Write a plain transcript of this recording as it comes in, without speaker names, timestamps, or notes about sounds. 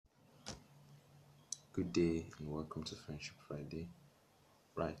Good day and welcome to Friendship Friday.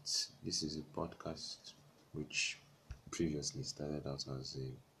 Right, this is a podcast which previously started out as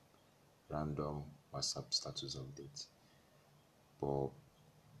a random WhatsApp status update, but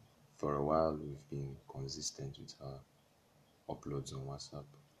for a while we've been consistent with our uploads on WhatsApp,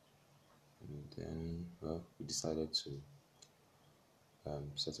 and then we decided to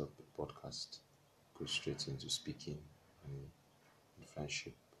set up a podcast, go straight into speaking and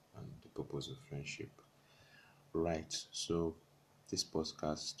friendship and the purpose of friendship. Right. So this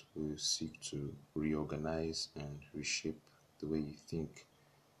podcast will seek to reorganize and reshape the way you think,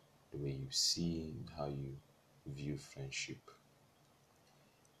 the way you see, and how you view friendship.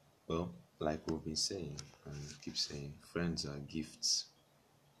 Well, like we've been saying and keep saying, friends are gifts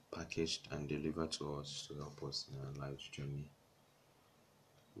packaged and delivered to us to help us in our life's journey.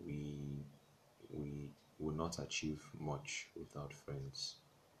 We we will not achieve much without friends.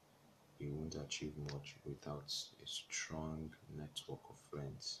 We won't achieve much without a strong network of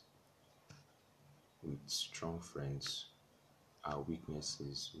friends. With strong friends, our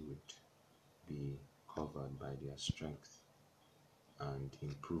weaknesses would be covered by their strength and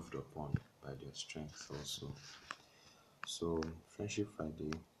improved upon by their strength also. So, Friendship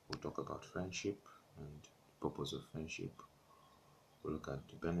Friday, we'll talk about friendship and the purpose of friendship. We'll look at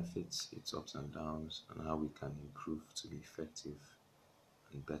the benefits, its ups and downs, and how we can improve to be effective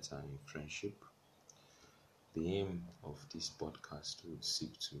and better in friendship. The aim of this podcast would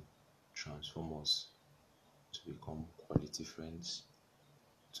seek to transform us to become quality friends,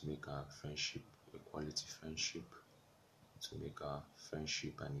 to make our friendship a quality friendship, to make our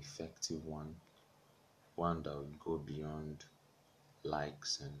friendship an effective one that will go beyond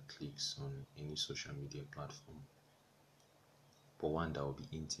likes and clicks on any social media platform, but one that will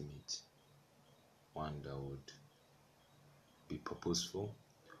be intimate, one that would be purposeful,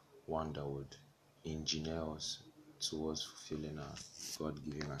 one that would engineer us towards fulfilling our God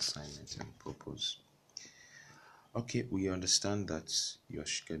given assignment and purpose. Okay, we understand that your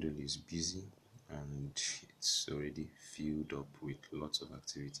schedule is busy and it's already filled up with lots of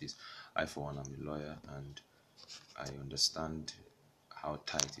activities. I, for one, am a lawyer and I understand how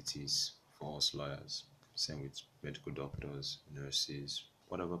tight it is for us lawyers. Same with medical doctors, nurses,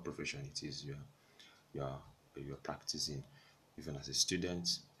 whatever profession it is you're you're practicing. Even as a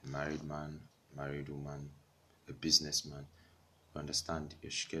student, a married man, married woman, a businessman, you understand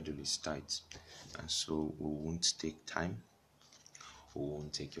your schedule is tight, and so we won't take time. We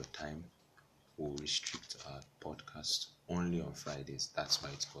won't take your time. We'll restrict our podcast only on Fridays. That's why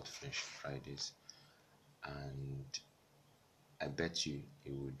it's called Friendship Fridays, and I bet you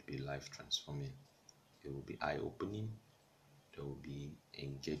it would be life transforming. It will be eye opening. There will be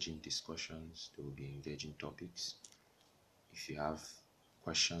engaging discussions. There will be engaging topics. If you have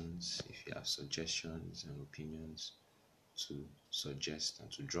questions, if you have suggestions and opinions to suggest and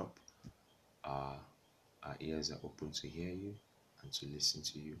to drop, our, our ears are open to hear you and to listen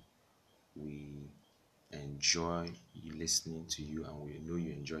to you. We enjoy listening to you, and we know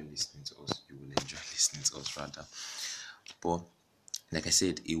you enjoy listening to us. You will enjoy listening to us rather. But like I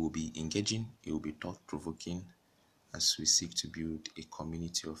said, it will be engaging, it will be thought provoking as we seek to build a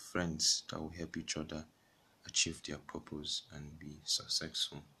community of friends that will help each other achieve their purpose and be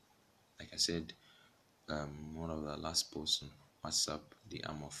successful. Like I said, one of the last posts on WhatsApp, the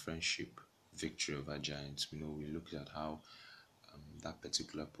arm of friendship, victory over giants. We looked at how that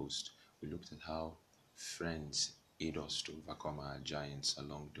particular post, we looked at how friends aid us to overcome our giants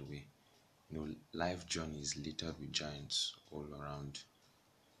along the way. Life journey is littered with giants all around,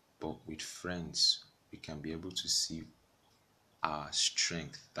 but with friends, we can be able to see our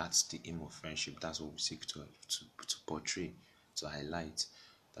strength. That's the aim of friendship. That's what we seek to portray, to highlight.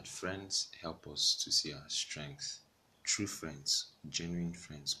 That friends help us to see our strength. True friends, genuine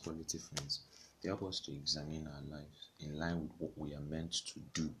friends, quality friends, they help us to examine our lives in line with what we are meant to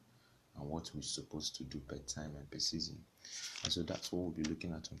do and what we're supposed to do per time and per season. And so that's what we'll be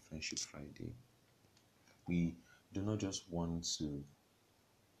looking at on Friendship Friday. We do not just want to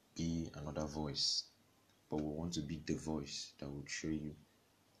be another voice, but we want to be the voice that will show you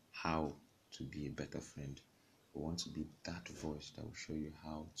how to be a better friend. We want to be that voice that will show you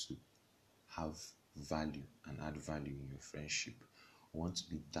how to have value and add value in your friendship. We want to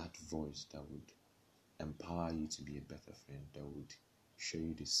be that voice that would empower you to be a better friend, that would show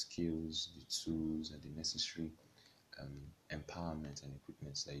you the skills, the tools, and the necessary empowerment and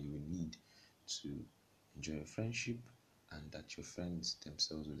equipment that you will need to enjoy a friendship, and that your friends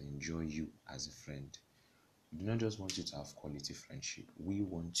themselves will enjoy you as a friend. We do not just want you to have quality friendship. We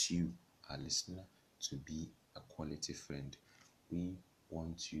want you, our listener, to be a quality friend. We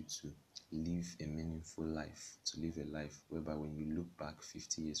want you to live a meaningful life, to live a life whereby when you look back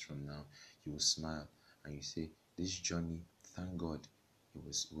 50 years from now, you will smile and you say, this journey, thank God, it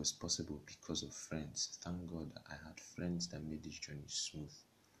was possible because of friends. Thank God I had friends that made this journey smooth.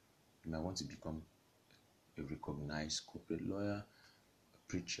 You might want to become a recognized corporate lawyer, a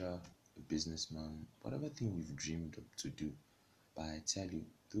preacher, a businessman, whatever thing you've dreamed of to do. But I tell you,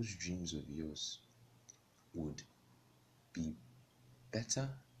 those dreams of yours would be better,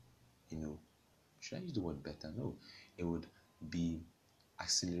 should I use the word better? No, it would be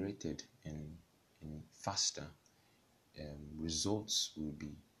accelerated and faster. Results will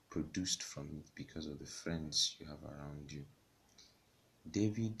be produced from it because of the friends you have around you.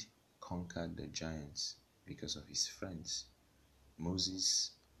 David conquered the giants because of his friends.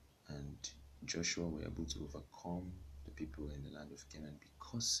 Moses and Joshua were able to overcome the people in the land of Canaan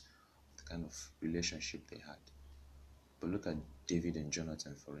because of the kind of relationship they had. But look at David and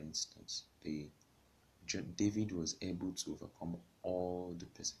Jonathan, for instance. David was able to overcome all the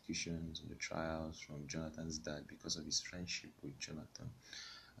persecutions and the trials from Jonathan's dad because of his friendship with Jonathan.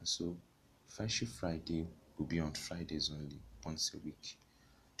 And so, Friendship Friday will be on Fridays only, once a week.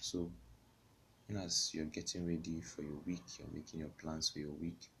 So, as you're getting ready for your week, you're making your plans for your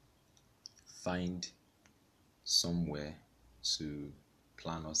week, find somewhere to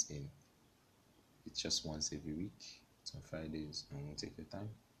plan us in. It's just once every week. It's on Fridays, and we'll take your time.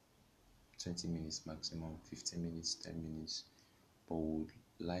 20 minutes maximum, 15 minutes, 10 minutes. But we would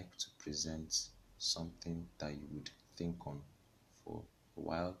like to present something that you would think on for a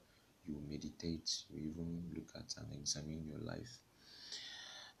while. You meditate, you even look at and examine your life.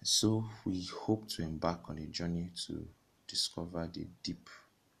 So we hope to embark on a journey to discover the deep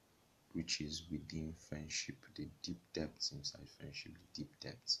riches within friendship, the deep depths inside friendship. The deep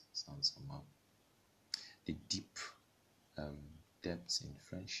depths sounds somehow. The deep depths in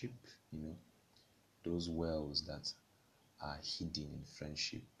friendship, those wells that are hidden in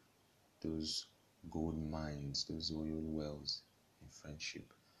friendship, those gold mines, those oil wells in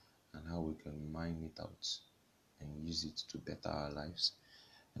friendship, and how we can mine it out and use it to better our lives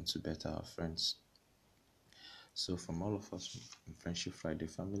and to better our friends. So from all of us in Friendship Friday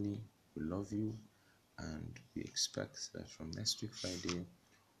family, we love you, and we expect that from next week Friday,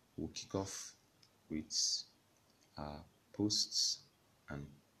 we'll kick off with our posts and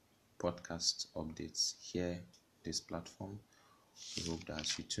podcast updates here, this platform. We hope that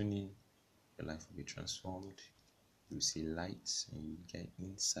as you tune in, your life will be transformed. You will see light and you will get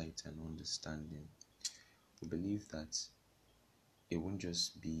insight and understanding. We believe that it won't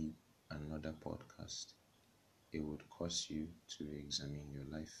just be another podcast. It would cause you to examine your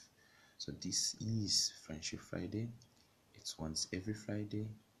life. So this is Friendship Friday. It's once every Friday,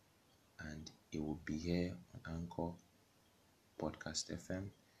 and it will be here on Anchor Podcast FM.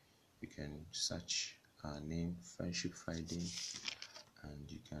 You can search our name, Friendship Friday, and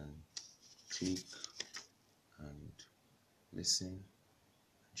you can click and listen and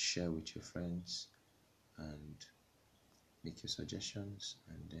share with your friends and make your suggestions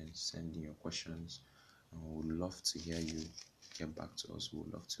and then send in your questions. And we would love to hear you. Get back to us. We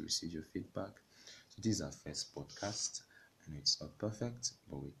would love to receive your feedback. So this is our first podcast, and it's not perfect,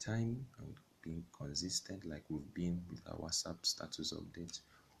 but with time and being consistent like we've been with our WhatsApp status update,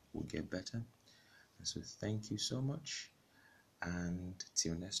 we'll get better. And so thank you so much, and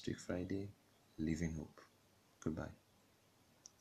till next week Friday, live in hope. Goodbye.